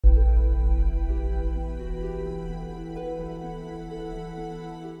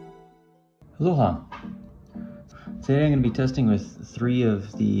Aloha! Today I'm going to be testing with 3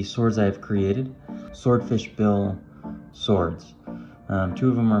 of the swords I've created, swordfish bill swords. 2 of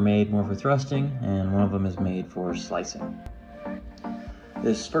them are made more for thrusting and 1 of them is made for slicing.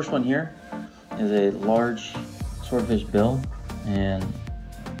 This first one here is a large swordfish bill, and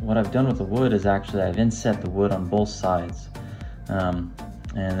what I've done with the wood is actually I've inset the wood on both sides. And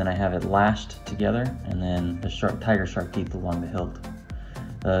then I have it lashed together, and then the tiger shark teeth along the hilt.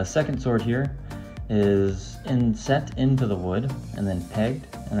 The second sword here is inset into the wood and then pegged,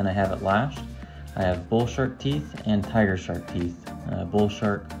 and then I have it lashed. I have bull shark teeth and tiger shark teeth. Bull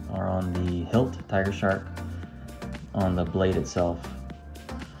shark are on the hilt, tiger shark on the blade itself.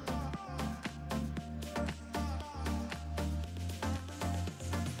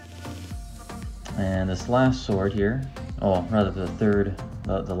 And this last sword here, oh, rather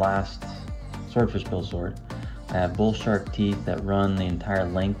the last swordfish bill sword, I have bull shark teeth that run the entire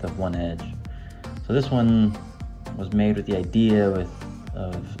length of one edge. So this one was made with the idea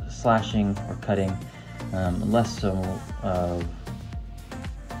of slashing or cutting, less so of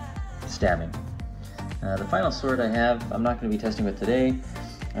stabbing. The final sword I have, I'm not going to be testing with today.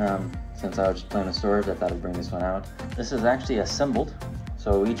 Since I was just playing with swords, I thought I'd bring this one out. This is actually assembled,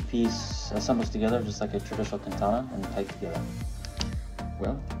 so each piece assembles together just like a traditional katana and tight together.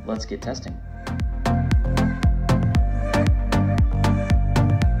 Well, let's get testing.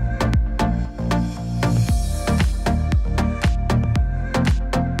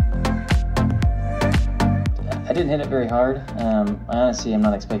 I didn't hit it very hard. Honestly, I'm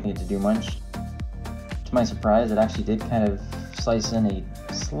not expecting it to do much. To my surprise, it actually did kind of slice in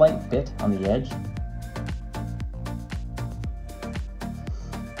a slight bit on the edge.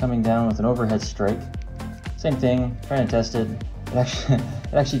 Coming down with an overhead strike. Same thing, trying to test it.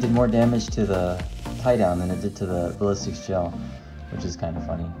 It actually did more damage to the tie down than it did to the ballistics gel, which is kind of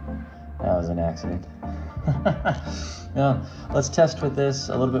funny. That was an accident. Now, let's test with this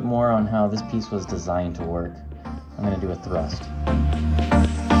a little bit more on how this piece was designed to work. I'm going to do a thrust.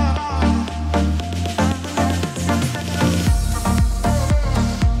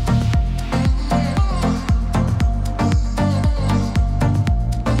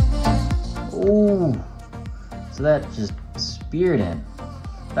 Ooh! So that just speared in.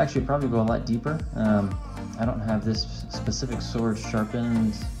 It'd actually probably go a lot deeper. I don't have this specific sword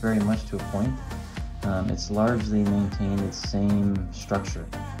sharpened very much to a point. It's largely maintained its same structure.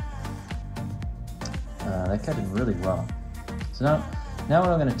 That cut in really well. So now what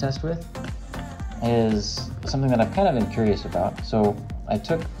I'm going to test with is something that I've kind of been curious about. So I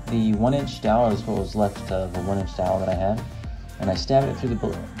took the 1-inch dowel, as what was left of the 1-inch dowel that I had, and I stabbed it through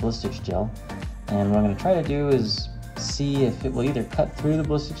the ballistics gel. And what I'm going to try to do is see if it will either cut through the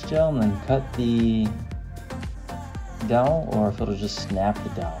ballistics gel and then cut the dowel, or if it'll just snap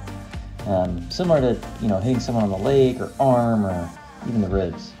the dowel. Similar to, hitting someone on the leg or arm or even the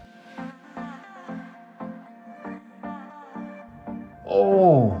ribs.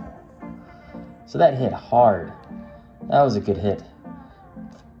 Oh, so that hit hard. That was a good hit.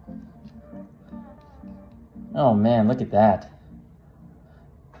 Oh man, look at that.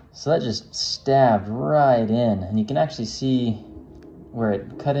 So that just stabbed right in, and you can actually see where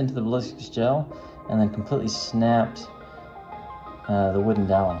it cut into the ballistics gel and then completely snapped the wooden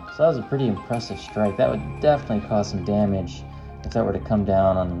dowel. So that was a pretty impressive strike. That would definitely cause some damage if that were to come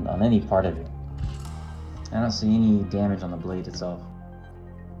down on any part of it. I don't see any damage on the blade itself.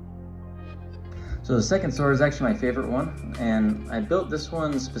 So the second sword is actually my favorite one, and I built this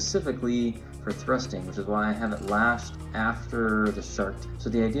one specifically for thrusting, which is why I have it lashed after the shark. So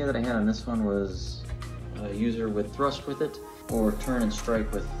the idea that I had on this one was a user would thrust with it, or turn and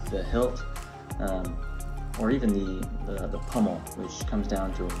strike with the hilt, or even the pommel, which comes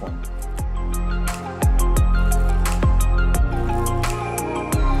down to a point.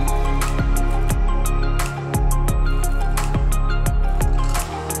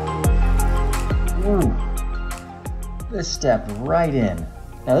 Ooh, this stepped right in.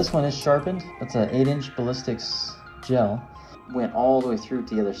 Now this one is sharpened. That's an 8-inch ballistics gel. Went all the way through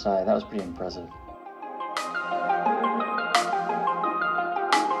to the other side. That was pretty impressive.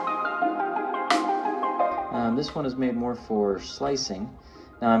 This one is made more for slicing.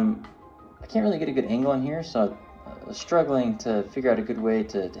 Now I can't really get a good angle on here, so I was struggling to figure out a good way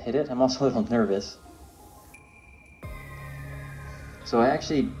to hit it. I'm also a little nervous. So I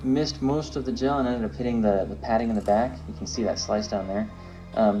actually missed most of the gel and ended up hitting the padding in the back. You can see that slice down there.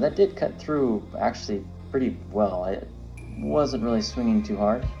 That did cut through actually pretty well. I wasn't really swinging too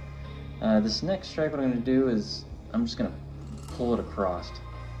hard. This next strike, what I'm going to do is I'm just going to pull it across.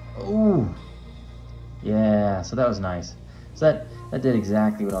 Ooh! Yeah, so that was nice. So that did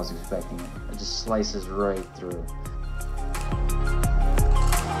exactly what I was expecting. It just slices right through.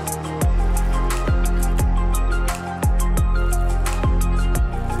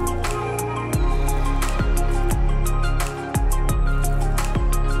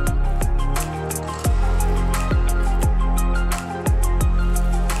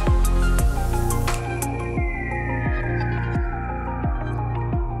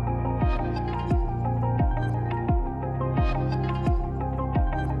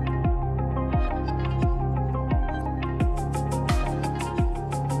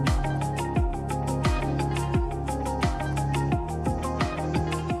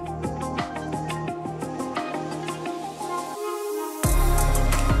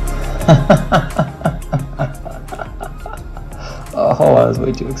 Oh, that was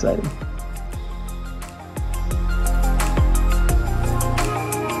way too exciting.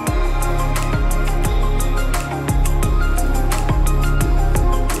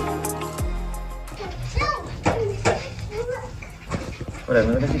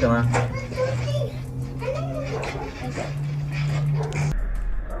 Whatever, look at you doing.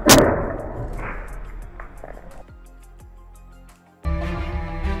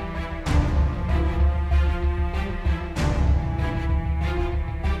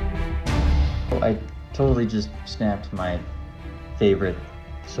 I totally just snapped my favorite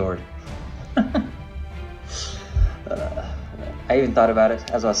sword. I even thought about it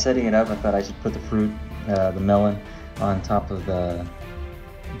as I was setting it up. I thought I should put the fruit, the melon, on top of the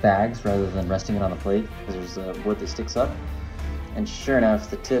bags rather than resting it on the plate, because there's wood that sticks up. And sure enough,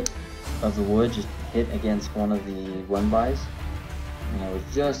 the tip of the wood just hit against one of the wenbais, and it was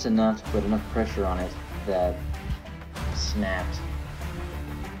just enough to put enough pressure on it that snapped.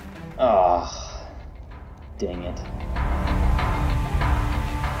 Oh, dang it.